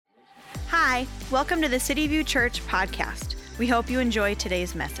Hi, welcome to the City View Church podcast. We hope you enjoy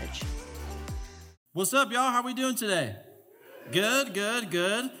today's message. What's up, y'all? How we doing today? Good.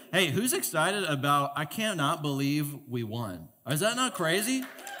 Hey, who's excited about, I cannot believe we won. Is that not crazy?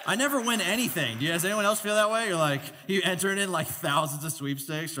 I never win anything. Does anyone else feel that way? You're like, you entered in like thousands of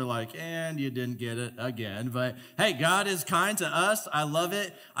sweepstakes. You're like, and you didn't get it again. But hey, God is kind to us. I love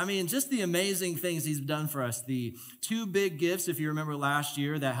it. I mean, just the amazing things he's done for us. The two big gifts, if you remember last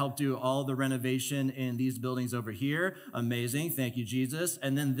year, that helped do all the renovation in these buildings over here. Amazing. Thank you, Jesus.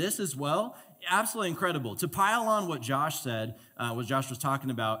 And then this as well. Absolutely incredible. To pile on what Josh said, what Josh was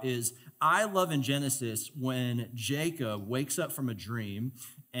talking about is, I love in Genesis when Jacob wakes up from a dream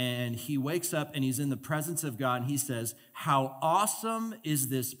and he wakes up and he's in the presence of God and he says, "How awesome is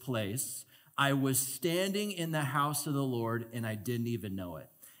this place? I was standing in the house of the Lord and I didn't even know it."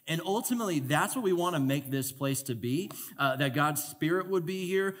 And ultimately, that's what we want to make this place to be, that God's Spirit would be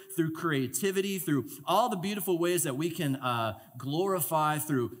here through creativity, through all the beautiful ways that we can glorify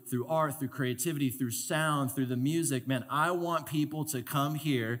through art, through creativity, through sound, through the music. Man, I want people to come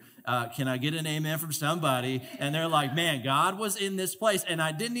here. Can I get an amen from somebody? And they're like, man, God was in this place and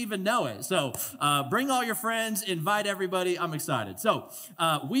I didn't even know it. So bring all your friends, invite everybody. I'm excited. So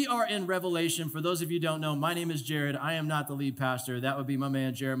we are in Revelation. For those of you who don't know, my name is Jared. I am not the lead pastor. That would be my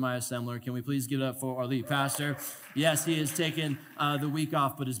man, Jeremiah Semler. Can we please give it up for our lead pastor? Yes, he has taken the week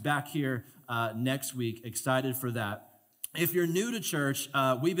off, but is back here next week. Excited for that. If you're new to church,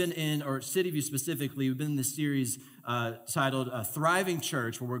 we've been in, or City View specifically, we've been in this series titled Thriving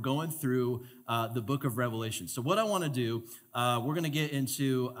Church, where we're going through the book of Revelation. So what I want to do, we're going to get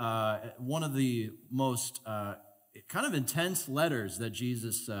into one of the most kind of intense letters that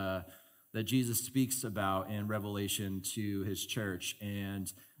Jesus speaks about in Revelation to his church.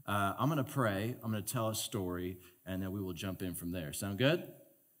 And I'm going to pray, I'm going to tell a story, and then we will jump in from there. Sound good?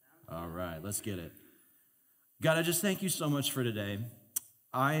 All right, let's get it. God, I just thank you so much for today.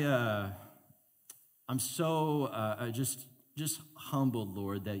 I'm so just humbled,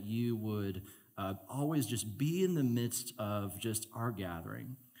 Lord, that you would always just be in the midst of just our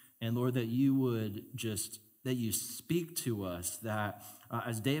gathering. And Lord, that you would that you speak to us, that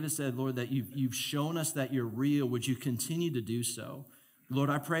as David said, Lord, that you've shown us that you're real. Would you continue to do so?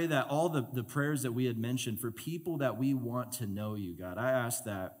 Lord, I pray that all the prayers that we had mentioned for people that we want to know you, God, I ask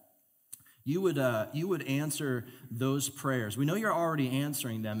that you would answer those prayers. We know you're already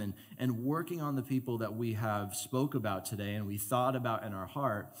answering them and working on the people that we have spoke about today and we thought about in our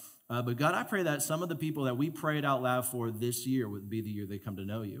heart. But God, I pray that some of the people that we prayed out loud for this year would be the year they come to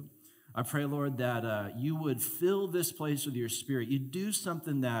know you. I pray, Lord, that you would fill this place with your Spirit. You do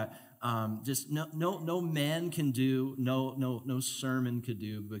something that just no man can do, no sermon could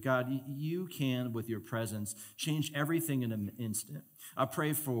do. But God, you can, with your presence, change everything in an instant. I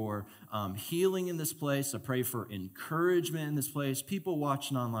pray for healing in this place. I pray for encouragement in this place. People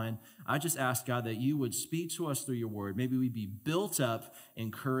watching online, I just ask, God, that you would speak to us through your word. Maybe we'd be built up,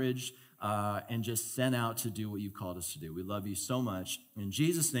 encouraged, and just sent out to do what you've called us to do. We love you so much. In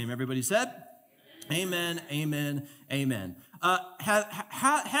Jesus' name, everybody said, amen, amen, amen.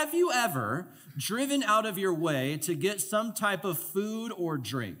 Have you ever driven out of your way to get some type of food or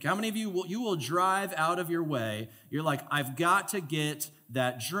drink? How many of you will drive out of your way? You're like, I've got to get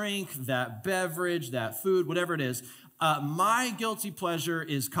that drink, that beverage, that food, whatever it is. My guilty pleasure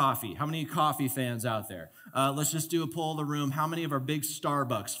is coffee. How many coffee fans out there? Let's just do a poll of the room. How many of our big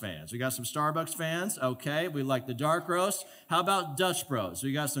Starbucks fans? We got some Starbucks fans. Okay, we like the dark roast. How about Dutch Bros?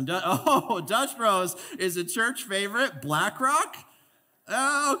 We got some Dutch Bros is a church favorite. Black Rock?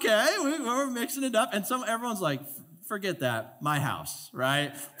 Okay, we're mixing it up. And everyone's like, forget that. My house,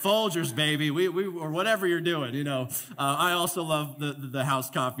 right? Folgers, baby. We or whatever you're doing. You know, I also love the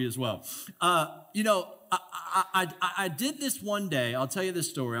house coffee as well. I did this one day. I'll tell you this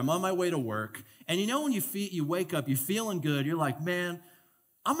story. I'm on my way to work, and you know when you wake up, you're feeling good. You're like, man,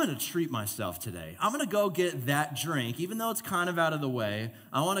 I'm going to treat myself today. I'm going to go get that drink, even though it's kind of out of the way.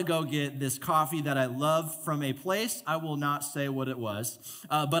 I want to go get this coffee that I love from a place. I will not say what it was,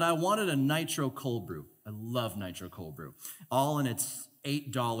 but I wanted a nitro cold brew. I love nitro cold brew. All in its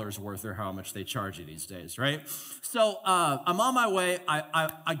 $8 worth or how much they charge you these days, right? So I'm on my way.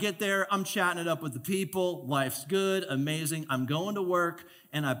 I get there. I'm chatting it up with the people. Life's good, amazing. I'm going to work,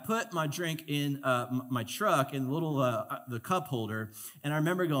 and I put my drink in my truck in the little the cup holder. And I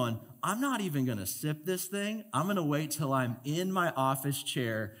remember going, I'm not even going to sip this thing. I'm going to wait till I'm in my office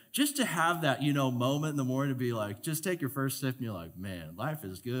chair just to have that, moment in the morning to be like, just take your first sip, and you're like, man, life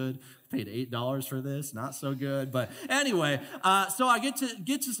is good. Paid $8 for this, not so good. But anyway, so I get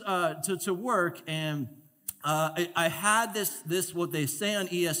to work, and I had this what they say on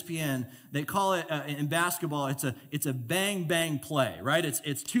ESPN. They call it in basketball. It's a bang bang play, right?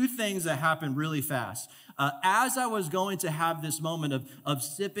 It's two things that happen really fast. As I was going to have this moment of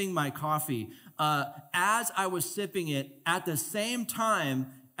sipping my coffee, as I was sipping it, at the same time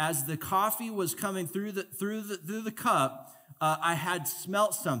as the coffee was coming through the cup, I had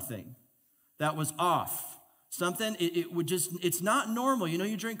smelt something that was off. Something, it's not normal. You know,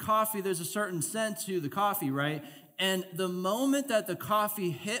 you drink coffee, there's a certain scent to the coffee, right? And the moment that the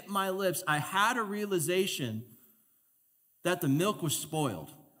coffee hit my lips, I had a realization that the milk was spoiled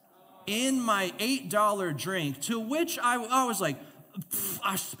in my $8 drink, to which I was like,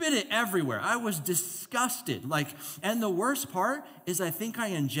 I spit it everywhere. I was disgusted. And the worst part is I think I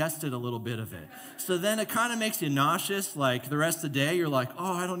ingested a little bit of it. So then it kind of makes you nauseous. Like the rest of the day, you're like,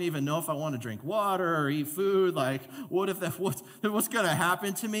 oh, I don't even know if I want to drink water or eat food. Like, what's going to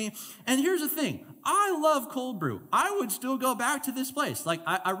happen to me? And here's the thing. I love cold brew. I would still go back to this place. Like,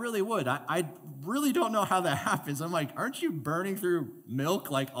 I really would. I really don't know how that happens. I'm like, aren't you burning through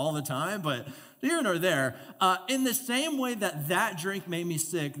milk like all the time? But here nor there. In the same way that drink made me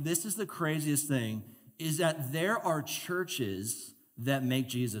sick, this is the craziest thing, is that there are churches that make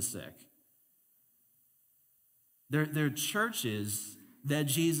Jesus sick. There are churches that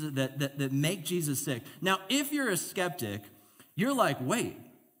make Jesus sick. Now, if you're a skeptic, you're like, wait,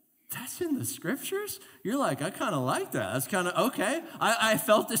 that's in the scriptures? You're like, I kind of like that. That's kind of, okay. I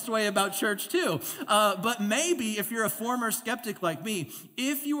felt this way about church too. But maybe if you're a former skeptic like me,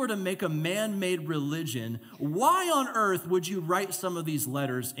 if you were to make a man-made religion, why on earth would you write some of these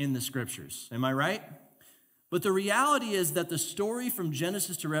letters in the scriptures? Am I right? But the reality is that the story from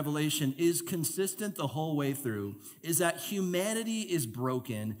Genesis to Revelation is consistent the whole way through, is that humanity is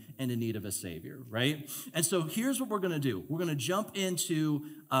broken and in need of a savior, right? And so here's what we're going to do. We're going to jump into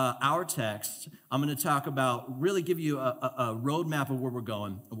our text. I'm going to talk about, really give you a roadmap of where we're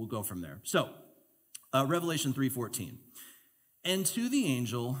going, and we'll go from there. So, Revelation 3:14. And to the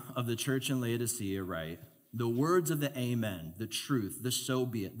angel of the church in Laodicea write, the words of the Amen, the truth, the so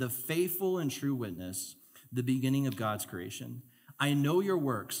be it, the faithful and true witness, the beginning of God's creation. I know your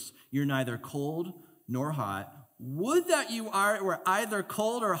works. You're neither cold nor hot. Would that you were either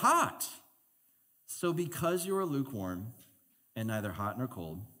cold or hot. So because you are lukewarm and neither hot nor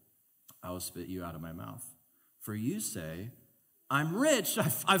cold, I will spit you out of my mouth. For you say, I'm rich,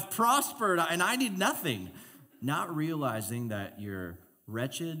 I've prospered, and I need nothing, not realizing that you're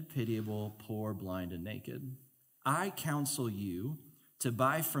wretched, pitiable, poor, blind, and naked. I counsel you to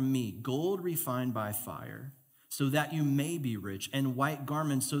buy from me gold refined by fire, so that you may be rich, and white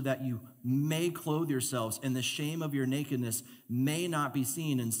garments, so that you may clothe yourselves, and the shame of your nakedness may not be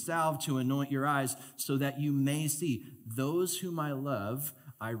seen, and salve to anoint your eyes, so that you may see. Those whom I love,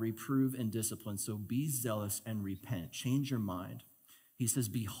 I reprove and discipline, so be zealous and repent. Change your mind. He says,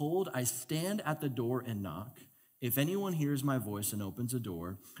 behold, I stand at the door and knock. If anyone hears my voice and opens a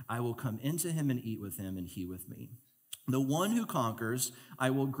door, I will come into him and eat with him, and he with me. The one who conquers, I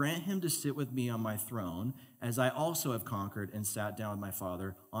will grant him to sit with me on my throne, as I also have conquered and sat down with my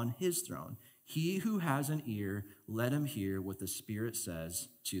Father on his throne. He who has an ear, let him hear what the Spirit says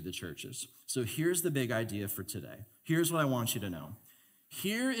to the churches. So here's the big idea for today. Here's what I want you to know.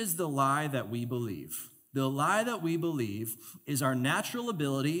 Here is the lie that we believe. The lie that we believe is our natural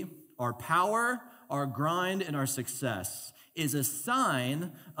ability, our power, our grind, and our success is a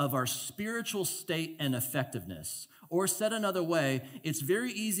sign of our spiritual state and effectiveness. Or said another way, it's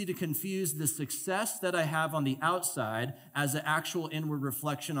very easy to confuse the success that I have on the outside as an actual inward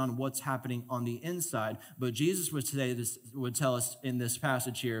reflection on what's happening on the inside. But Jesus would tell us in this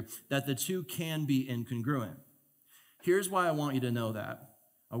passage here that the two can be incongruent. Here's why I want you to know that.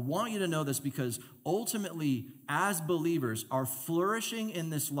 I want you to know this because ultimately, as believers, our flourishing in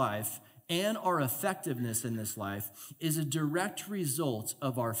this life and our effectiveness in this life is a direct result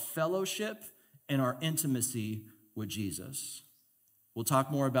of our fellowship and our intimacy with Jesus. We'll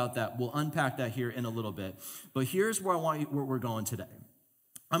talk more about that. We'll unpack that here in a little bit. But here's where where we're going today.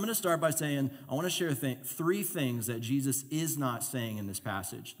 I'm going to start by saying I want to share three things that Jesus is not saying in this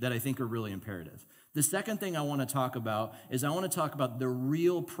passage that I think are really imperative. The second thing I want to talk about is I want to talk about the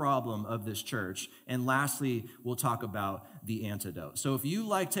real problem of this church. And lastly, we'll talk about the antidote. So if you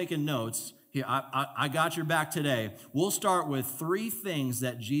like taking notes, here, I got your back today. We'll start with three things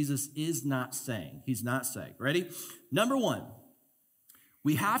that Jesus is not saying. He's not saying. Ready? Number one,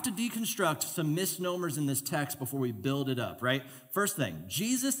 we have to deconstruct some misnomers in this text before we build it up, right? First thing,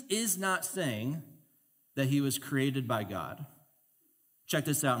 Jesus is not saying that he was created by God. Check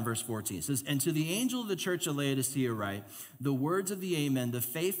this out in verse 14. It says, "And to the angel of the church of Laodicea write, the words of the Amen, the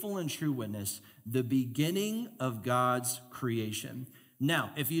faithful and true witness, the beginning of God's creation."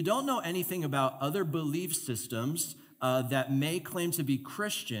 Now, if you don't know anything about other belief systems that may claim to be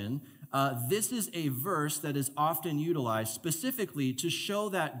Christian, this is a verse that is often utilized specifically to show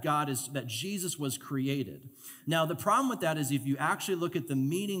that that Jesus was created. Now, the problem with that is if you actually look at the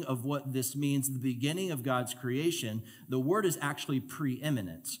meaning of what this means, the beginning of God's creation, the word is actually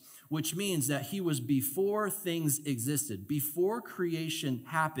preeminent, which means that he was before things existed. Before creation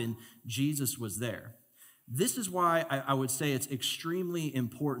happened, Jesus was there. This is why I would say it's extremely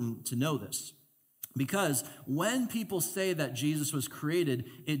important to know this. Because when people say that Jesus was created,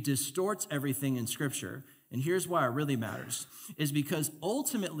 it distorts everything in Scripture. And here's why it really matters, is because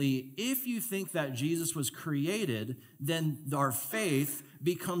ultimately, if you think that Jesus was created, then our faith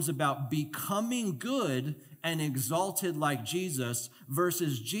becomes about becoming good and exalted like Jesus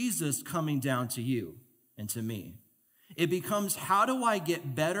versus Jesus coming down to you and to me. It becomes, how do I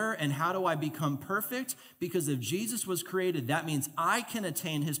get better and how do I become perfect? Because if Jesus was created, that means I can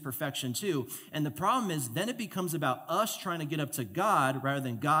attain his perfection too. And the problem is, then it becomes about us trying to get up to God rather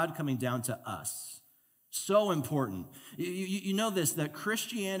than God coming down to us. So important. You know this, that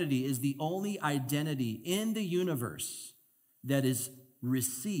Christianity is the only identity in the universe that is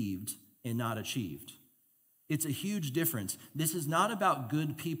received and not achieved. It's a huge difference. This is not about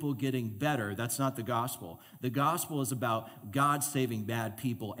good people getting better. That's not the gospel. The gospel is about God saving bad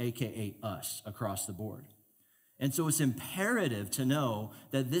people, aka us, across the board. And so it's imperative to know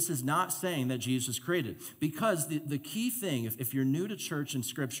that this is not saying that Jesus was created. Because the key thing, if you're new to church and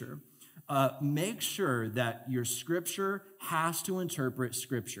Scripture, make sure that your Scripture has to interpret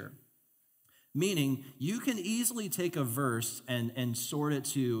Scripture. Meaning, you can easily take a verse and sort it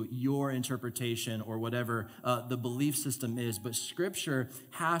to your interpretation or whatever the belief system is, but Scripture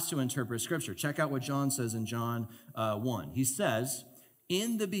has to interpret Scripture. Check out what John says in John 1. He says,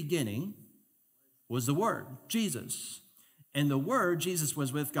 "In the beginning was the Word, Jesus. And the Word, Jesus,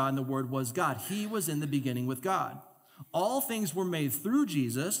 was with God, and the Word was God. He was in the beginning with God. All things were made through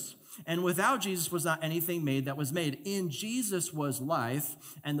Jesus, and without Jesus was not anything made that was made. In Jesus was life,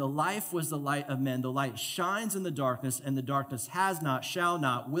 and the life was the light of men. The light shines in the darkness, and the darkness has not, shall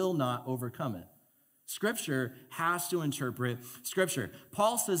not, will not overcome it." Scripture has to interpret Scripture.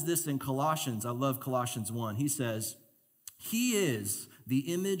 Paul says this in Colossians. I love Colossians 1. He says, "He is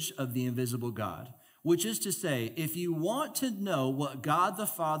the image of the invisible God," which is to say, if you want to know what God the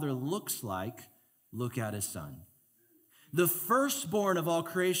Father looks like, look at his Son. The firstborn of all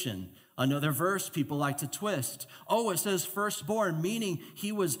creation. Another verse people like to twist. Oh, it says firstborn, meaning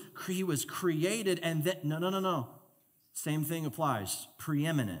he was created and then, no. Same thing applies.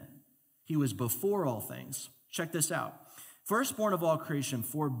 Preeminent. He was before all things. Check this out. Firstborn of all creation,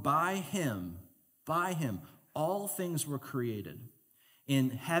 for by him, all things were created.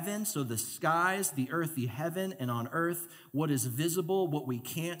 In heaven, so the skies, the earth, the heaven, and on earth, what is visible, what we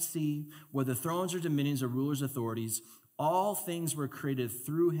can't see, where the thrones or dominions or rulers, authorities, all things were created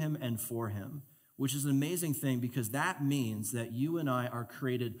through him and for him, which is an amazing thing because that means that you and I are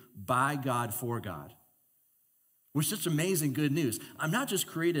created by God for God, which is such amazing good news. I'm not just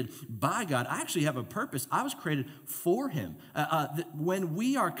created by God. I actually have a purpose. I was created for him. When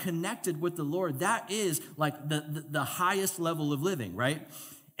we are connected with the Lord, that is like the highest level of living, right?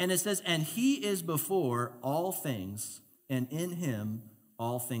 And it says, "And he is before all things, and in him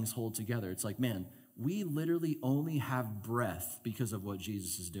all things hold together." It's like, man, we literally only have breath because of what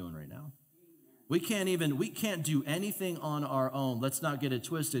Jesus is doing right now. We can't do anything on our own. Let's not get it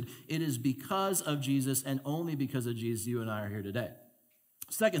twisted. It is because of Jesus and only because of Jesus you and I are here today.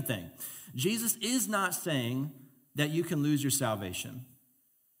 Second thing, Jesus is not saying that you can lose your salvation.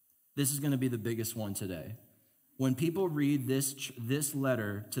 This is going to be the biggest one today. When people read this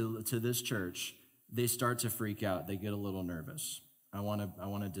letter to this church, they start to freak out. They get a little nervous. I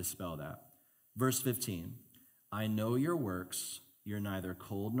want to dispel that. Verse 15, "I know your works, you're neither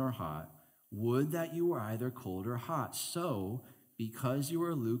cold nor hot. Would that you were either cold or hot. So, because you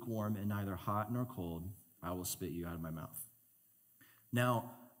are lukewarm and neither hot nor cold, I will spit you out of my mouth."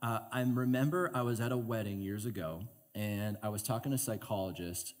 Now, I remember I was at a wedding years ago, and I was talking to a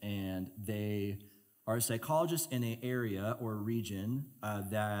psychologist, and they are a psychologist in an area or region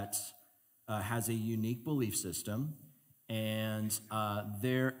that has a unique belief system. And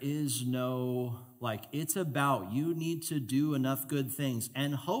there is no, it's about you need to do enough good things.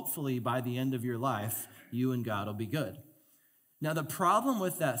 And hopefully by the end of your life, you and God will be good. Now, the problem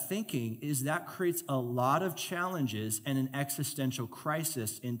with that thinking is that creates a lot of challenges and an existential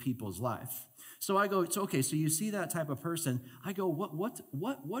crisis in people's life. So I go, so, okay, so you see that type of person. I go,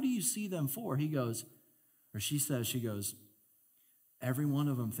 what do you see them for? He goes, or she goes, every one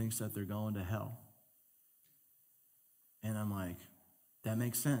of them thinks that they're going to hell. And I'm like, that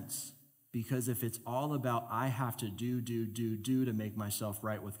makes sense. Because if it's all about I have to do to make myself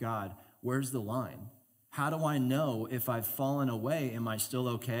right with God, where's the line? How do I know if I've fallen away? Am I still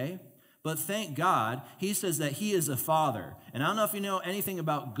okay? But thank God, he says that he is a father. And I don't know if you know anything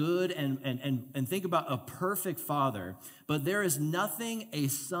about good and think about a perfect father, but there is nothing a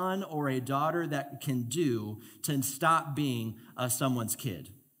son or a daughter that can do to stop being someone's kid.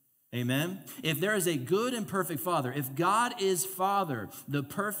 Amen? If there is a good and perfect father, if God is Father, the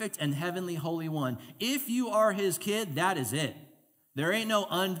perfect and heavenly Holy One, if you are his kid, that is it. There ain't no,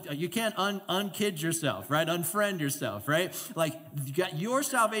 you can't unkid yourself, right? Unfriend yourself, right? Like your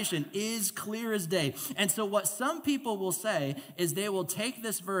salvation is clear as day. And so what some people will say is they will take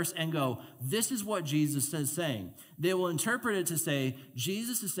this verse and go, this is what Jesus is saying. They will interpret it to say,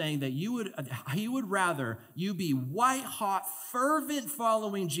 Jesus is saying that he would rather you be white hot, fervent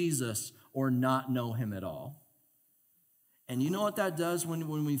following Jesus or not know him at all. And you know what that does when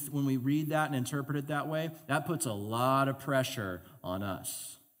we read that and interpret it that way? That puts a lot of pressure on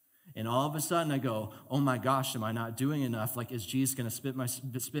us. And all of a sudden I go, oh my gosh, am I not doing enough? Like, is Jesus going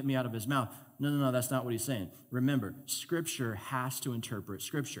to spit me out of his mouth? No, that's not what he's saying. Remember, Scripture has to interpret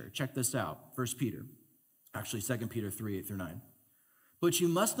Scripture. Check this out, 2 Peter 3, 8 through 9. But you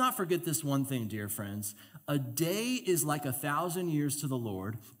must not forget this one thing, dear friends. A day is like 1,000 years to the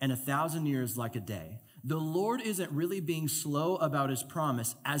Lord, and 1,000 years like a day. The Lord isn't really being slow about his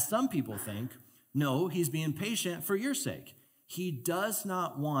promise, as some people think. No, he's being patient for your sake. He does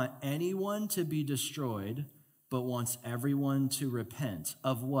not want anyone to be destroyed, but wants everyone to repent.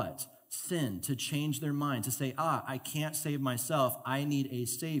 Of what? Sin, to change their mind, to say, I can't save myself. I need a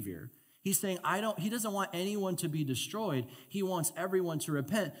Savior. He's saying, he doesn't want anyone to be destroyed. He wants everyone to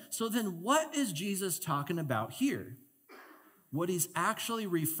repent. So then what is Jesus talking about here? What he's actually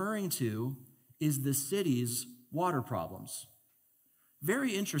referring to is the city's water problems.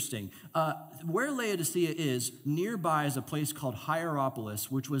 Very interesting. Where Laodicea is, nearby is a place called Hierapolis,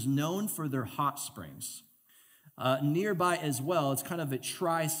 which was known for their hot springs. Nearby as well, it's kind of a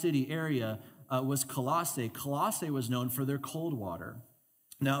tri-city area, was Colossae. Colossae was known for their cold water.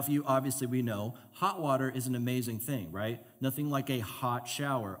 Now, we know, hot water is an amazing thing, right? Nothing like a hot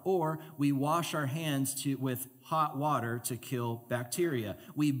shower. Or we wash our hands with hot water to kill bacteria.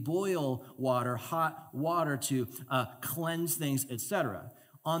 We boil water, hot water to cleanse things, etc.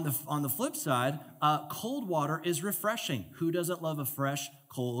 On the flip side, cold water is refreshing. Who doesn't love a fresh,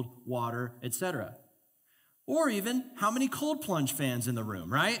 cold water, etc.? Or even, how many cold plunge fans in the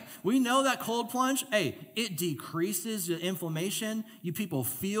room, right? We know that cold plunge, it decreases the inflammation. You people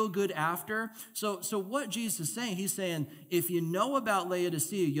feel good after. So what Jesus is saying, he's saying, if you know about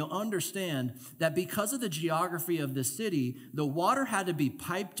Laodicea, you'll understand that because of the geography of the city, the water had to be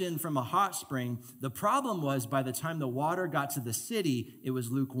piped in from a hot spring. The problem was, by the time the water got to the city, it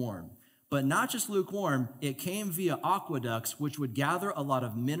was lukewarm. But not just lukewarm, it came via aqueducts, which would gather a lot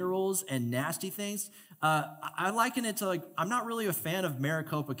of minerals and nasty things. I liken it to I'm not really a fan of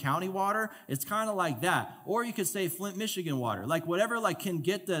Maricopa County water. It's kind of like that. Or you could say Flint, Michigan water. Whatever can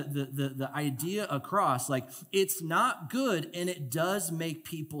get the idea across. It's not good, and it does make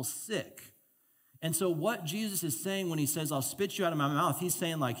people sick. And so what Jesus is saying when he says, I'll spit you out of my mouth, he's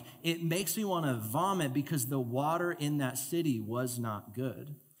saying it makes me want to vomit because the water in that city was not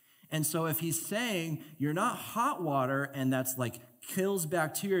good. And so if he's saying you're not hot water and that's kills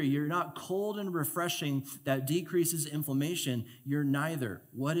bacteria, you're not cold and refreshing that decreases inflammation, you're neither.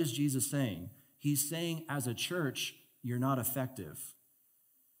 What is Jesus saying? He's saying as a church, you're not effective.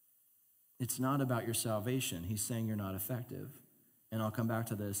 It's not about your salvation. He's saying you're not effective. And I'll come back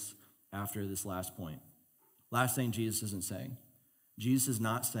to this after this last point. Last thing Jesus isn't saying. Jesus is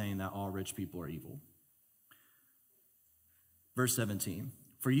not saying that all rich people are evil. Verse 17,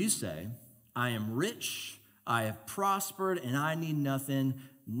 for you say, I am rich, I have prospered, and I need nothing,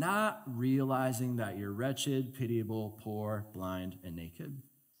 not realizing that you're wretched, pitiable, poor, blind, and naked.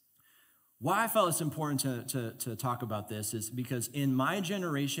 Why I felt it's important to talk about this is because in my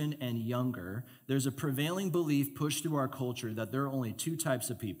generation and younger, there's a prevailing belief pushed through our culture that there are only two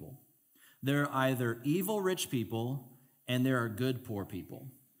types of people. There are either evil rich people and there are good poor people.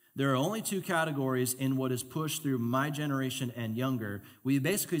 There are only two categories in what is pushed through my generation and younger. We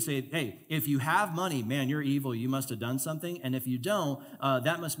basically say, hey, if you have money, man, you're evil. You must have done something. And if you don't,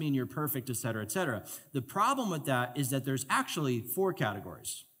 that must mean you're perfect, et cetera, et cetera. The problem with that is that there's actually four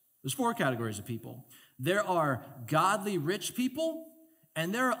categories. There's four categories of people. There are godly rich people,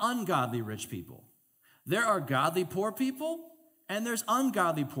 and there are ungodly rich people. There are godly poor people, and there's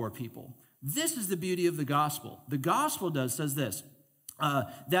ungodly poor people. This is the beauty of the gospel. The gospel says this,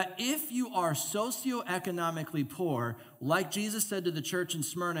 that if you are socioeconomically poor, like Jesus said to the church in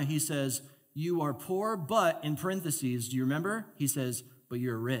Smyrna, he says, you are poor, but in parentheses, do you remember? He says, but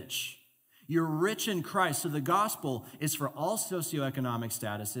you're rich. You're rich in Christ. So the gospel is for all socioeconomic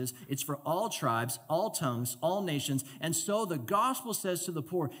statuses. It's for all tribes, all tongues, all nations. And so the gospel says to the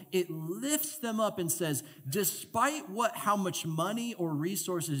poor, it lifts them up and says, despite how much money or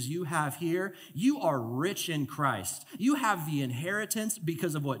resources you have here, you are rich in Christ. You have the inheritance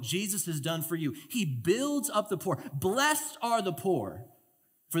because of what Jesus has done for you. He builds up the poor. Blessed are the poor,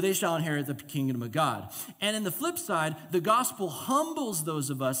 for they shall inherit the kingdom of God. And in the flip side, the gospel humbles those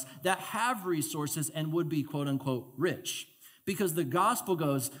of us that have resources and would be quote unquote rich. Because the gospel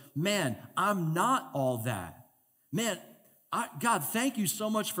goes, man, I'm not all that. Man, God, thank you so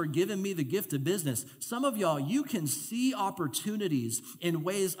much for giving me the gift of business. Some of y'all, you can see opportunities in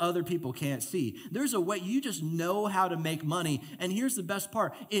ways other people can't see. There's a way you just know how to make money. And here's the best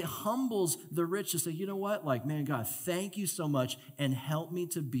part. It humbles the rich to say, you know what? Like, man, God, thank you so much and help me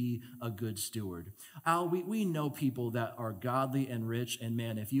to be a good steward. Al, we know people that are godly and rich. And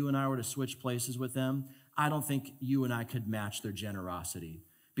man, if you and I were to switch places with them, I don't think you and I could match their generosity.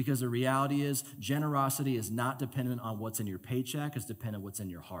 Because the reality is, generosity is not dependent on what's in your paycheck, it's dependent on what's in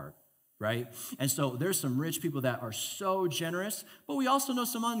your heart, right? And so there's some rich people that are so generous, but we also know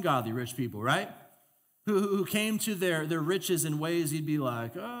some ungodly rich people, right? Who came to their riches in ways you'd be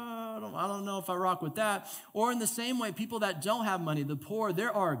like, oh, I don't know if I rock with that. Or in the same way, people that don't have money, the poor,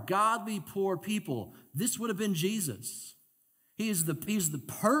 there are godly poor people. This would have been Jesus. He's the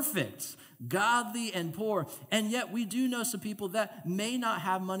perfect, godly and poor. And yet we do know some people that may not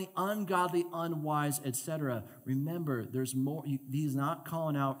have money, ungodly, unwise, etc. Remember, there's more. He's not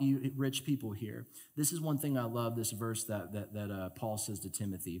calling out you rich people here. This is one thing I love, this verse that Paul says to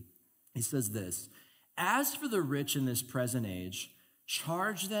Timothy. He says this, as for the rich in this present age,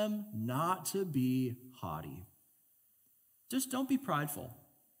 charge them not to be haughty. Just don't be prideful.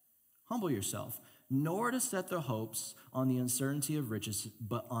 Humble yourself. Nor to set their hopes on the uncertainty of riches,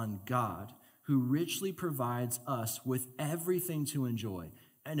 but on God, who richly provides us with everything to enjoy.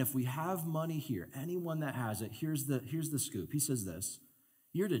 And if we have money here, anyone that has it, here's the scoop. He says this,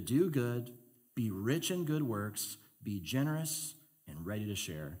 you're to do good, be rich in good works, be generous and ready to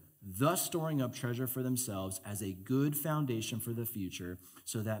share, thus storing up treasure for themselves as a good foundation for the future,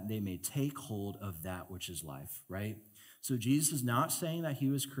 so that they may take hold of that which is life, right? So Jesus is not saying that he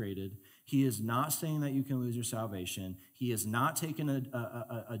was created. He is not saying that you can lose your salvation. He is not taking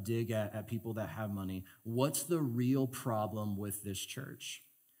a dig at people that have money. What's the real problem with this church?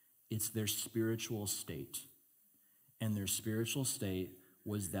 It's their spiritual state. And their spiritual state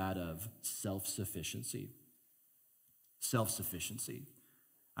was that of self-sufficiency. Self-sufficiency.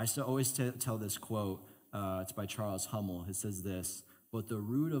 I always tell this quote. It's by Charles Hummel. It says this, but the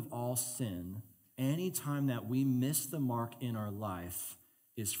root of all sin, any time that we miss the mark in our life,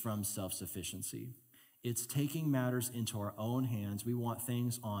 is from self-sufficiency. It's taking matters into our own hands. We want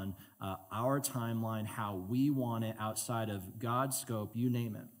things on our timeline, how we want it, outside of God's scope, you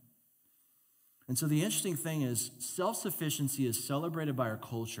name it. And so the interesting thing is, self-sufficiency is celebrated by our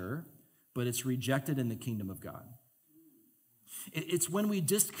culture, but it's rejected in the kingdom of God. It's when we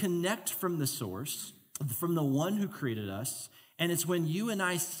disconnect from the source, from the one who created us, and it's when you and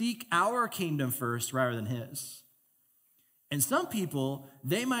I seek our kingdom first rather than his. And some people,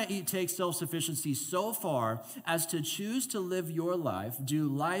 they might take self-sufficiency so far as to choose to live your life, do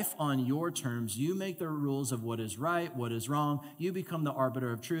life on your terms. You make the rules of what is right, what is wrong. You become the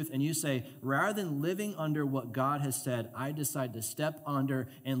arbiter of truth. And you say, rather than living under what God has said, I decide to step under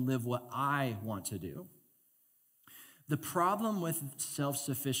and live what I want to do. The problem with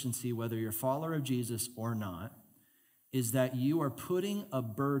self-sufficiency, whether you're a follower of Jesus or not, is that you are putting a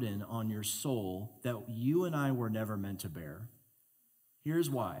burden on your soul that you and I were never meant to bear. Here's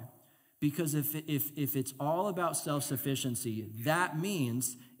why. Because if it's all about self-sufficiency, that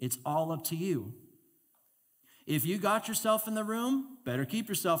means it's all up to you. If you got yourself in the room, better keep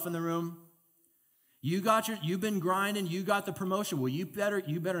yourself in the room. You've been grinding, you got the promotion. Well, you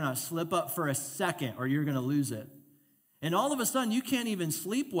better not slip up for a second or you're going to lose it. And all of a sudden, you can't even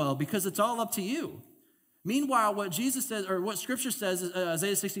sleep well because it's all up to you. Meanwhile, what Jesus says, or what Scripture says,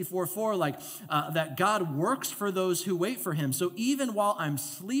 Isaiah 64:4, that God works for those who wait for him. So even while I'm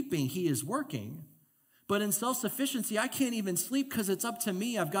sleeping, he is working. But in self-sufficiency, I can't even sleep because it's up to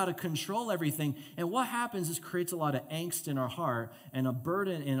me. I've got to control everything. And what happens is creates a lot of angst in our heart and a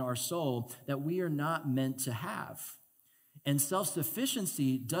burden in our soul that we are not meant to have. And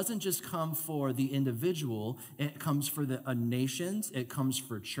self-sufficiency doesn't just come for the individual, it comes for the nations, it comes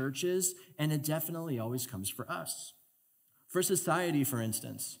for churches, and it definitely always comes for us. For society, for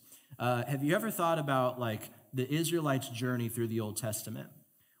instance, have you ever thought about like the Israelites' journey through the Old Testament?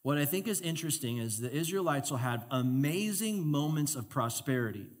 What I think is interesting is the Israelites will have amazing moments of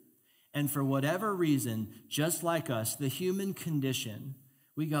prosperity. And for whatever reason, just like us, the human condition,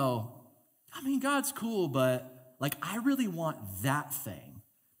 we go, I mean, God's cool, but like, I really want that thing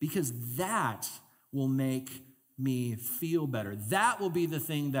because that will make me feel better. That will be the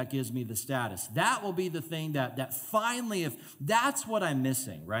thing that gives me the status. That will be the thing that finally, if that's what I'm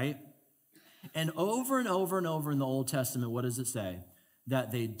missing, right? And over and over and over in the Old Testament, what does it say?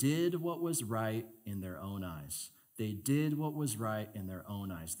 That they did what was right in their own eyes. They did what was right in their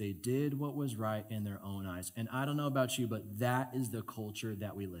own eyes. They did what was right in their own eyes. And I don't know about you, but that is the culture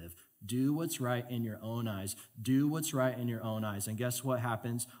that we live. Do what's right in your own eyes. Do what's right in your own eyes. And guess what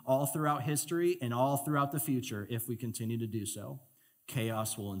happens all throughout history and all throughout the future if we continue to do so?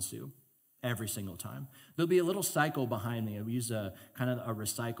 Chaos will ensue every single time. There'll be a little cycle behind me. I use a kind of a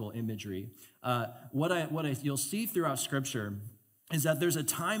recycle imagery. What you'll see throughout Scripture is that there's a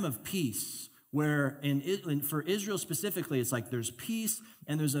time of peace where for Israel specifically, it's like there's peace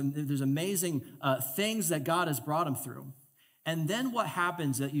and there's amazing things that God has brought them through. And then what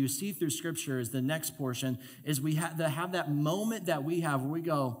happens that you see through Scripture is the next portion is we have that moment that we have where we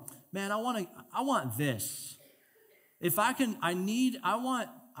go, man, I want this. If I can,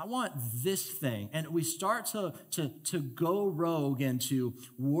 I want this thing. And we start to go rogue and to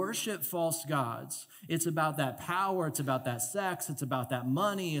worship false gods. It's about that power. It's about that sex. It's about that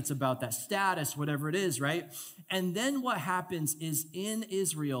money. It's about that status, whatever it is, right? And then what happens is in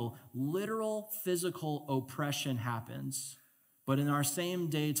Israel, literal physical oppression happens. But in our same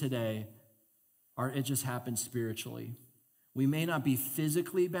day today, it just happens spiritually. We may not be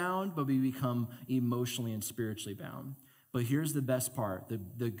physically bound, but we become emotionally and spiritually bound. But here's the best part,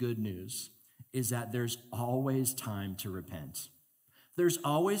 the good news, is that there's always time to repent. There's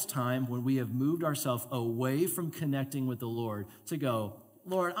always time when we have moved ourselves away from connecting with the Lord to go,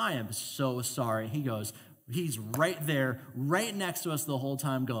 Lord, I am so sorry. He's right there, right next to us the whole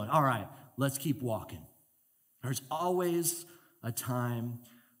time going, all right, let's keep walking. There's always a time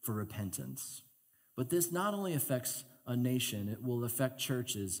for repentance. But this not only affects a nation, it will affect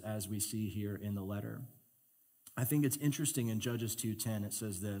churches as we see here in the letter. I think it's interesting in Judges 2:10, it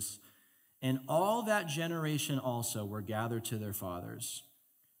says this, and all that generation also were gathered to their fathers.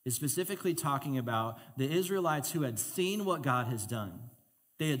 It's specifically talking about the Israelites who had seen what God has done.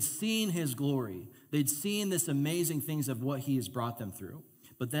 They had seen his glory. They'd seen this amazing things of what he has brought them through.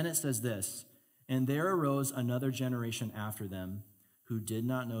 But then it says this, and there arose another generation after them who did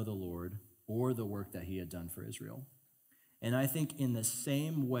not know the Lord or the work that he had done for Israel. And I think in the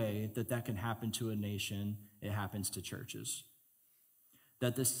same way that can happen to a nation, it happens to churches.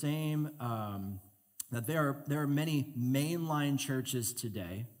 That that there are many mainline churches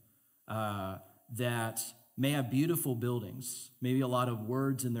today that may have beautiful buildings, maybe a lot of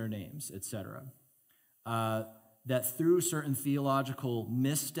words in their names, etc. That through certain theological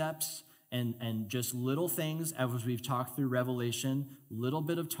missteps and just little things, as we've talked through Revelation, little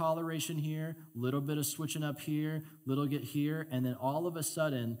bit of toleration here, little bit of switching up here, little get here, and then all of a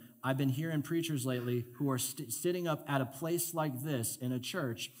sudden, I've been hearing preachers lately who are sitting up at a place like this in a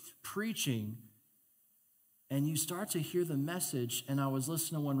church, preaching, and you start to hear the message, and I was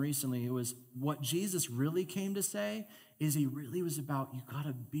listening to one recently, it was what Jesus really came to say is he really was about, you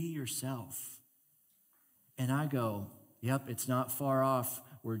gotta be yourself. And I go, yep, it's not far off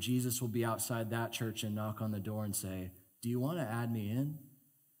where Jesus will be outside that church and knock on the door and say, do you want to add me in?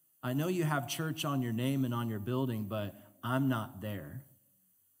 I know you have church on your name and on your building, but I'm not there.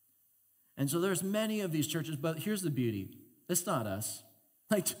 And so there's many of these churches, but here's the beauty. It's not us.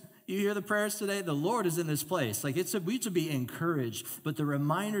 Like, you hear the prayers today? The Lord is in this place. Like, we to be encouraged, but the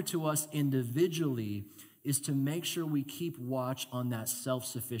reminder to us individually is to make sure we keep watch on that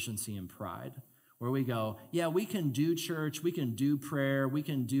self-sufficiency and pride. Where we go, yeah, we can do church, we can do prayer, we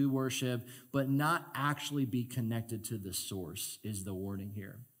can do worship, but not actually be connected to the source is the warning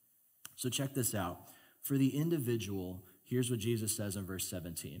here. So check this out. For the individual, here's what Jesus says in verse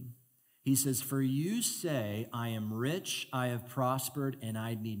 17. He says, for you say, I am rich, I have prospered, and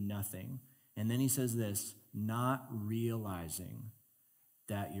I need nothing. And then he says this, not realizing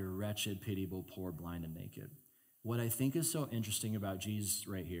that you're wretched, pitiable, poor, blind, and naked. What I think is so interesting about Jesus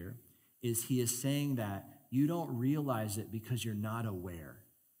right here is he is saying that you don't realize it because you're not aware.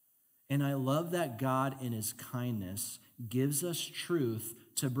 And I love that God in his kindness gives us truth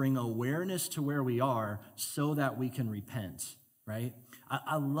to bring awareness to where we are so that we can repent, right?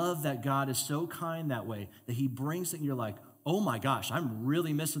 I love that God is so kind that way, that he brings it and you're like, oh my gosh, I'm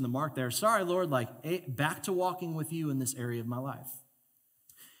really missing the mark there. Sorry, Lord, back to walking with you in this area of my life.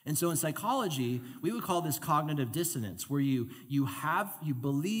 And so in psychology, we would call this cognitive dissonance, where you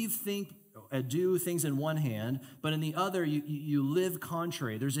believe, think, do things in one hand, but in the other, you live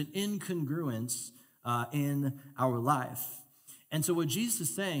contrary. There's an incongruence in our life. And so what Jesus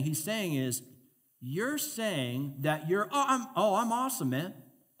is saying, he's saying is, you're saying that I'm awesome, man.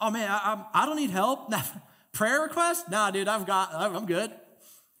 Oh man, I don't need help. Prayer request? Nah, dude, I'm good.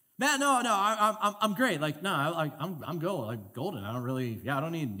 Man, no, I'm great. I'm golden. I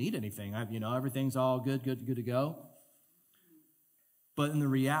don't need anything. Everything's all good to go. But in the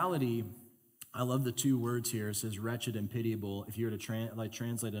reality, I love the two words here. It says wretched and pitiable. If you were to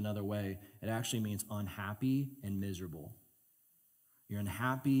translate another way, it actually means unhappy and miserable. You're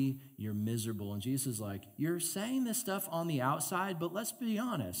unhappy, you're miserable. And Jesus is like, you're saying this stuff on the outside, but let's be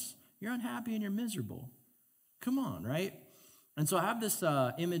honest. You're unhappy and you're miserable. Come on, right? And so I have this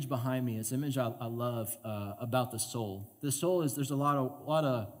image behind me. It's an image I love about the soul. The soul is, there's a lot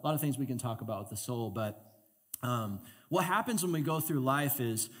of things we can talk about with the soul, but what happens when we go through life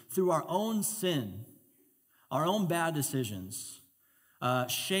is through our own sin, our own bad decisions,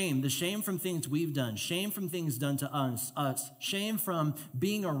 shame, the shame from things we've done, shame from things done to us, shame from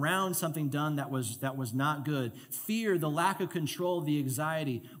being around something done that was not good, fear, the lack of control, the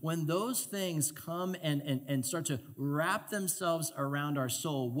anxiety. When those things come and start to wrap themselves around our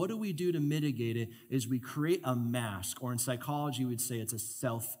soul, what do we do to mitigate it? Is we create a mask, or in psychology, we'd say it's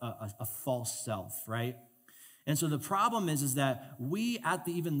a false self, right? And so the problem is that we at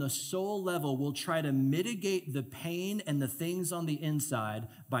even the soul level will try to mitigate the pain and the things on the inside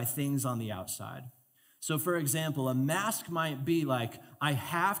by things on the outside. So for example, a mask might be like, I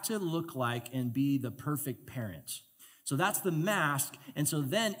have to look like and be the perfect parent. So that's the mask. And so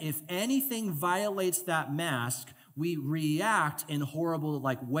then if anything violates that mask, we react in horrible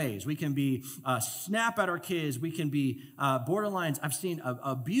ways. We can be snap at our kids. We can be borderlines. I've seen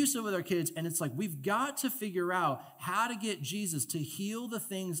abusive with our kids. And it's like, we've got to figure out how to get Jesus to heal the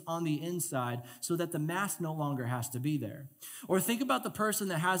things on the inside so that the mask no longer has to be there. Or think about the person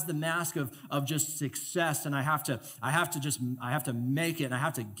that has the mask of just success. And I have to make it and I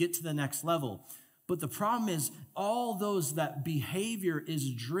have to get to the next level. But the problem is that behavior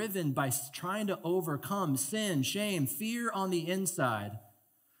is driven by trying to overcome sin, shame, fear on the inside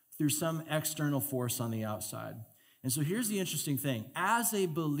through some external force on the outside. And so here's the interesting thing. As a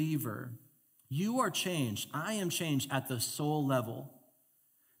believer, you are changed. I am changed at the soul level.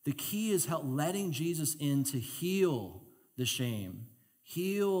 The key is letting Jesus in to heal the shame,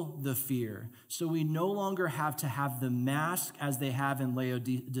 heal the fear. So we no longer have to have the mask as they have in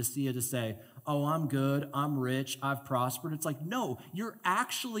Laodicea to say, oh, I'm good, I'm rich, I've prospered. It's like, no, you're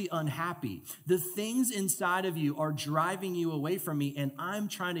actually unhappy. The things inside of you are driving you away from me, and I'm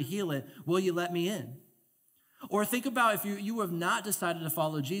trying to heal it. Will you let me in? Or think about if you have not decided to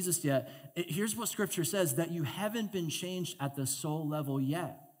follow Jesus yet. Here's what Scripture says, that you haven't been changed at the soul level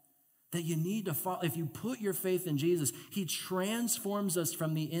yet. That you need to follow. If you put your faith in Jesus, he transforms us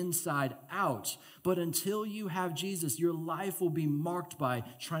from the inside out. But until you have Jesus, your life will be marked by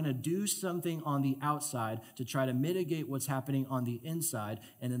trying to do something on the outside to try to mitigate what's happening on the inside.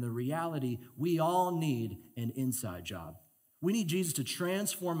 And in the reality, we all need an inside job. We need Jesus to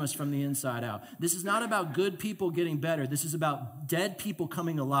transform us from the inside out. This is not about good people getting better. This is about dead people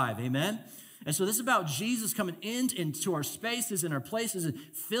coming alive. Amen? And so this is about Jesus coming into our spaces and our places and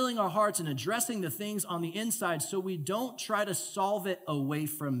filling our hearts and addressing the things on the inside so we don't try to solve it away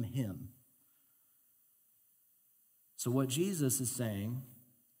from him. So what Jesus is saying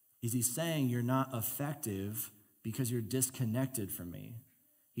is he's saying you're not effective because you're disconnected from me.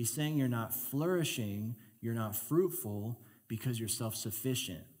 He's saying you're not flourishing, you're not fruitful because you're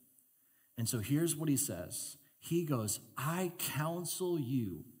self-sufficient. And so here's what he says. He goes, I counsel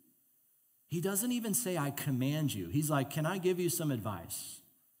you. He doesn't even say, I command you. He's like, can I give you some advice?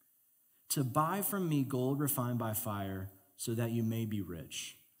 To buy from me gold refined by fire so that you may be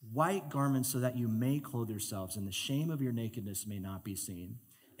rich, white garments so that you may clothe yourselves and the shame of your nakedness may not be seen,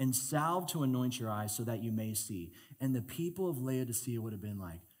 and salve to anoint your eyes so that you may see. And the people of Laodicea would have been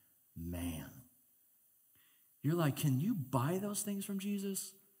like, man. You're like, can you buy those things from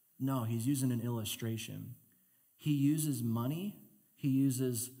Jesus? No, he's using an illustration. He uses money, he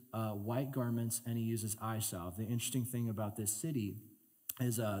uses white garments, and he uses eye salve. The interesting thing about this city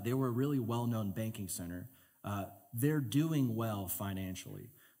is they were a really well-known banking center. They're doing well financially.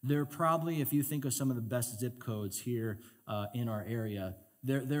 They're probably, if you think of some of the best zip codes here in our area,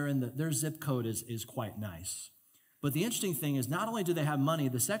 their zip code is quite nice. But the interesting thing is not only do they have money,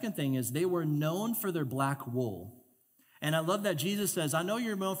 the second thing is they were known for their black wool. And I love that Jesus says, I know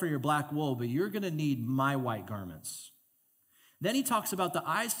you're known for your black wool, but you're going to need my white garments. Then he talks about the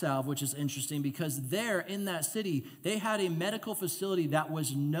eye salve, which is interesting because there in that city, they had a medical facility that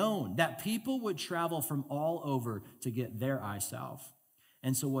was known, that people would travel from all over to get their eye salve.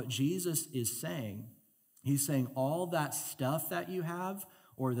 And so what Jesus is saying, he's saying all that stuff that you have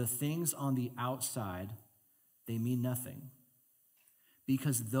or the things on the outside, they mean nothing.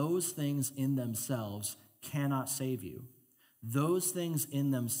 Because those things in themselves cannot save you. Those things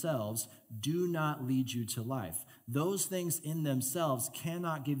in themselves do not lead you to life. Those things in themselves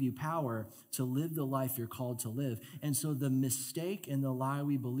cannot give you power to live the life you're called to live. And so the mistake and the lie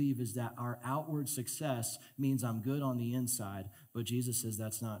we believe is that our outward success means I'm good on the inside, but Jesus says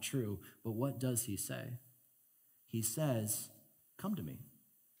that's not true. But what does he say? He says, come to me.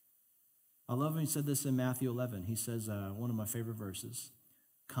 I love when he said this in Matthew 11. He says, one of my favorite verses,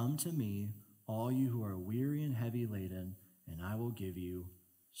 come to me, all you who are weary and heavy laden, and I will give you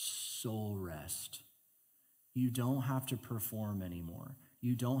soul rest. You don't have to perform anymore.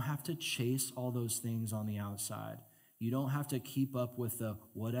 You don't have to chase all those things on the outside. You don't have to keep up with the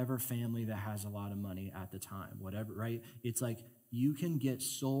whatever family that has a lot of money at the time, whatever, right? It's like you can get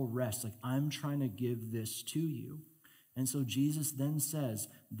soul rest. Like I'm trying to give this to you. And so Jesus then says,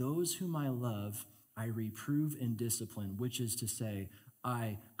 those whom I love, I reprove and discipline, which is to say,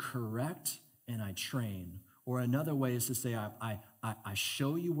 I correct and I train. Or another way is to say, I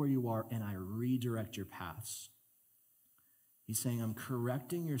show you where you are and I redirect your paths. He's saying, I'm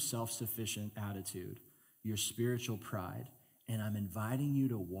correcting your self-sufficient attitude, your spiritual pride, and I'm inviting you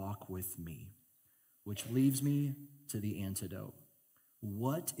to walk with me, which leads me to the antidote.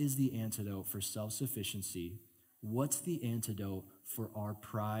 What is the antidote for self-sufficiency? What's the antidote for our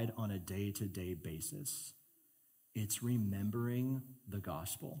pride on a day-to-day basis? It's remembering the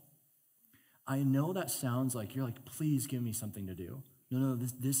gospel. I know that sounds like you're like, please give me something to do. No,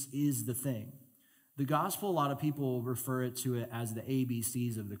 this is the thing. The gospel, a lot of people refer to it as the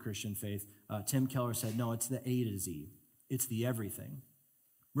ABCs of the Christian faith. Tim Keller said, no, it's the A to Z. It's the everything.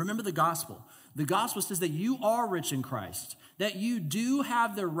 Remember the gospel. The gospel says that you are rich in Christ, that you do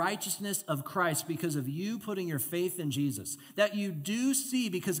have the righteousness of Christ because of you putting your faith in Jesus, that you do see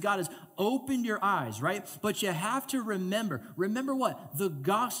because God has opened your eyes, right? But you have to remember what? The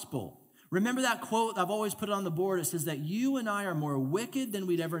gospel. Remember that quote, I've always put it on the board. It says that you and I are more wicked than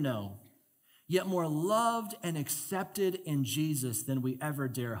we'd ever know, yet more loved and accepted in Jesus than we ever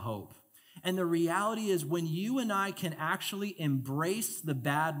dare hope. And the reality is when you and I can actually embrace the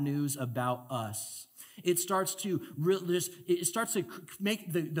bad news about us, it starts to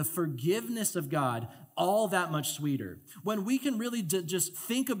make the forgiveness of God all that much sweeter. When we can really just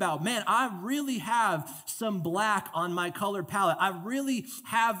think about, man, I really have some black on my color palette. I really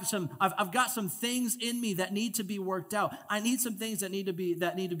have I've got some things in me that need to be worked out. I need some things that need to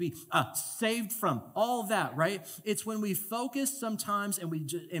be saved from. All that, right? It's when we focus sometimes and we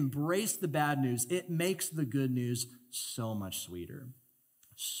just embrace the bad news, it makes the good news so much sweeter.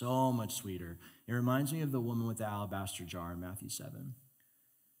 So much sweeter. It reminds me of the woman with the alabaster jar in Matthew 7.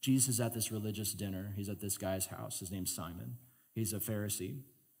 Jesus is at this religious dinner. He's at this guy's house. His name's Simon. He's a Pharisee.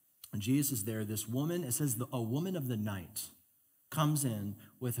 And Jesus is there. This woman, it says a woman of the night, comes in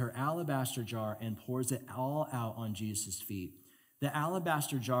with her alabaster jar and pours it all out on Jesus' feet. The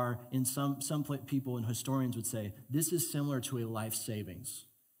alabaster jar, in some people and historians would say, this is similar to a life savings.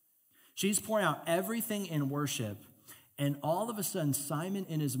 She's pouring out everything in worship. And all of a sudden, Simon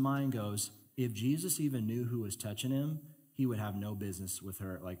in his mind goes, if Jesus even knew who was touching him, he would have no business with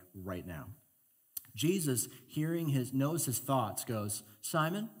her like right now. Jesus, knows his thoughts, goes,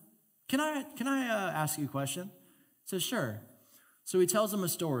 Simon, can I ask you a question? He says, sure. So he tells him a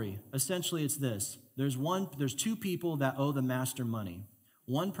story. Essentially, it's this. There's two people that owe the master money.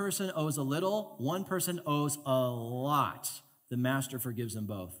 One person owes a little, one person owes a lot. The master forgives them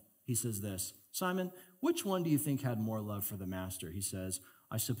both. He says this, Simon, which one do you think had more love for the master? He says,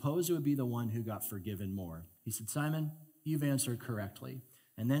 I suppose it would be the one who got forgiven more. He said, Simon, you've answered correctly.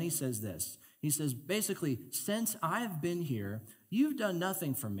 And then he says this. He says, basically, since I've been here, you've done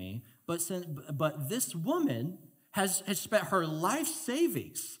nothing for me, but this woman has spent her life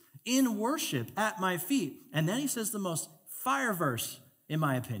savings in worship at my feet. And then he says the most fire verse, in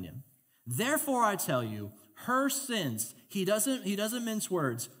my opinion. Therefore, I tell you, her sins, he doesn't mince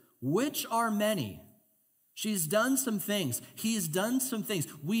words, which are many. She's done some things. He's done some things.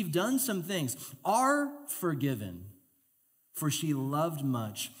 We've done some things. Are forgiven. For she loved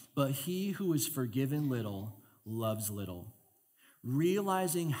much, but he who is forgiven little loves little.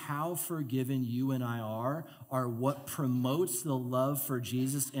 realizing how forgiven you and I are what promotes the love for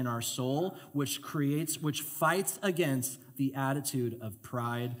Jesus in our soul, which fights against the attitude of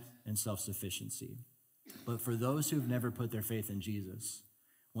pride and self-sufficiency. But for those who've never put their faith in Jesus,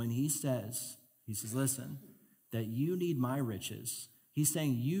 when he says, listen, that you need my riches. He's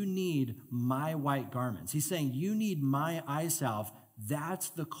saying you need my white garments. He's saying you need my eye salve. That's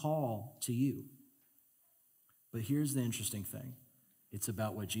the call to you. But here's the interesting thing. It's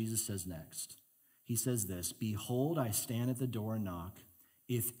about what Jesus says next. He says this, behold, I stand at the door and knock.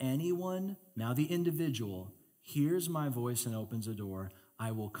 If anyone, now the individual, hears my voice and opens a door,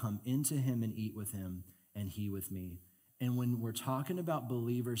 I will come into him and eat with him and he with me. And when we're talking about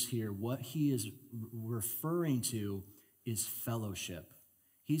believers here, what he is referring to is fellowship.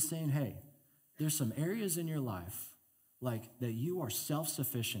 He's saying, hey, there's some areas in your life like that you are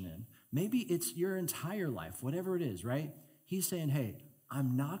self-sufficient in. Maybe it's your entire life, whatever it is, right? He's saying, hey,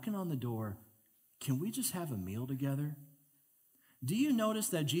 I'm knocking on the door. Can we just have a meal together? Do you notice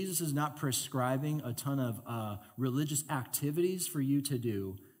that Jesus is not prescribing a ton of religious activities for you to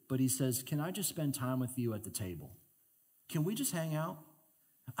do, but he says, can I just spend time with you at the table? Can we just hang out?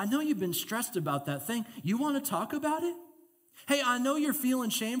 I know you've been stressed about that thing. You want to talk about it? Hey, I know you're feeling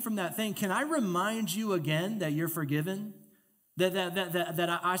shame from that thing. Can I remind you again that you're forgiven?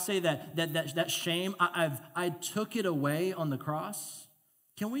 That I say that shame, I took it away on the cross.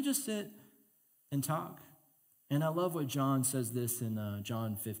 Can we just sit and talk? And I love what John says this in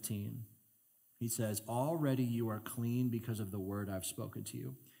John 15. He says, already you are clean because of the word I've spoken to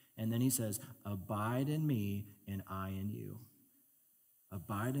you. And then he says, abide in me and I in you.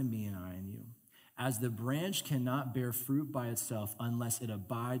 Abide in me and I in you. As the branch cannot bear fruit by itself unless it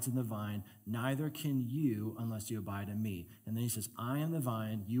abides in the vine, neither can you unless you abide in me. And then he says, I am the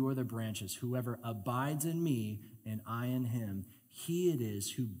vine, you are the branches. Whoever abides in me and I in him, he it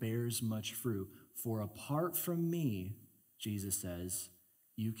is who bears much fruit. For apart from me, Jesus says,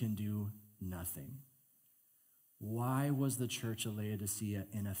 you can do nothing. Why was the church of Laodicea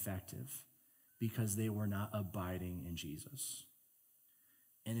ineffective? Because they were not abiding in Jesus.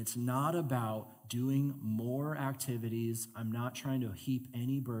 And it's not about doing more activities. I'm not trying to heap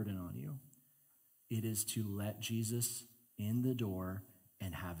any burden on you. It is to let Jesus in the door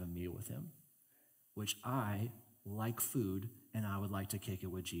and have a meal with him, which I like food, and I would like to kick it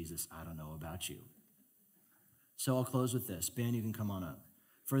with Jesus. I don't know about you. So I'll close with this. Ben, you can come on up.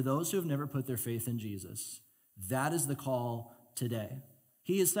 For those who have never put their faith in Jesus, that is the call today.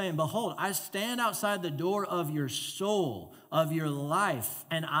 He is saying, behold, I stand outside the door of your soul, of your life,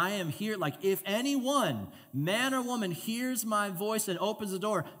 and I am here. Like if anyone, man or woman, hears my voice and opens the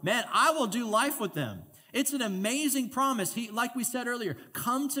door, man, I will do life with them. It's an amazing promise. Like we said earlier,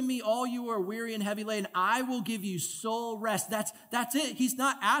 come to me, all you are weary and heavy laden. I will give you soul rest. That's it. He's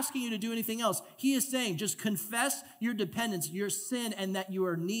not asking you to do anything else. He is saying, just confess your dependence, your sin, and that you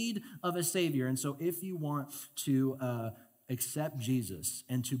are in need of a Savior. And so if you want to accept Jesus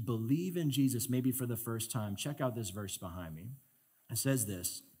and to believe in Jesus, maybe for the first time, check out this verse behind me. It says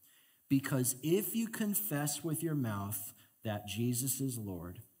this, because if you confess with your mouth that Jesus is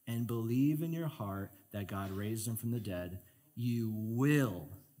Lord and believe in your heart that God raised him from the dead, you will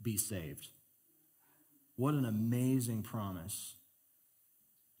be saved. What an amazing promise.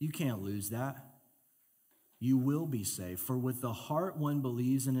 You can't lose that. You will be saved. For with the heart one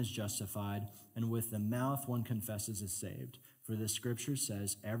believes and is justified, and with the mouth one confesses is saved. For the scripture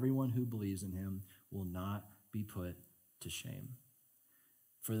says, everyone who believes in him will not be put to shame.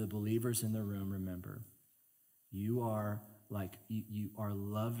 For the believers in the room, remember, you are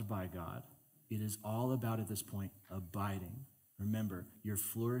loved by God. It is all about, at this point, abiding. Remember, your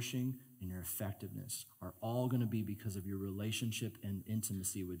flourishing and your effectiveness are all going to be because of your relationship and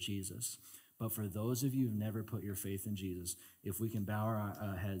intimacy with Jesus. But for those of you who've never put your faith in Jesus, if we can bow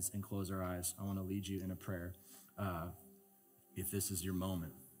our heads and close our eyes, I want to lead you in a prayer, if this is your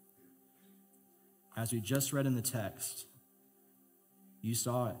moment. As we just read in the text, you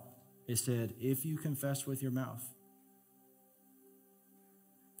saw it. It said, if you confess with your mouth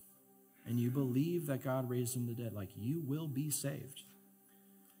and you believe that God raised him from the dead, like you will be saved.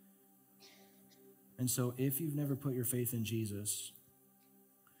 And so if you've never put your faith in Jesus,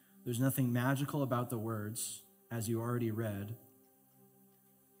 there's nothing magical about the words, as you already read.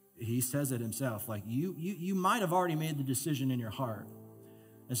 He says it himself, like you might have already made the decision in your heart.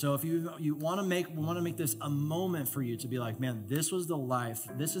 And so if you want to make this a moment for you to be like, man, this was the life,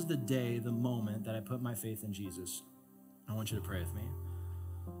 this is the day, the moment that I put my faith in Jesus. I want you to pray with me.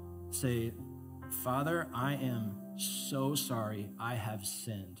 Say, Father, I am so sorry I have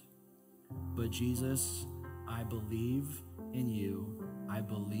sinned. But Jesus, I believe in you. I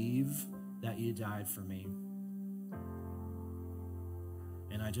believe that you died for me.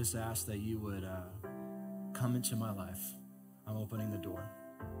 And I just ask that you would come into my life. I'm opening the door.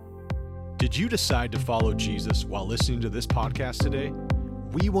 Did you decide to follow Jesus while listening to this podcast today?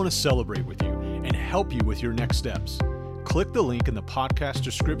 We want to celebrate with you and help you with your next steps. Click the link in the podcast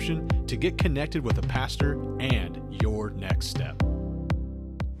description to get connected with a pastor and your next step.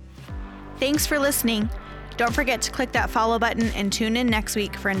 Thanks for listening. Don't forget to click that follow button and tune in next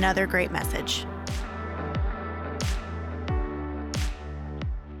week for another great message.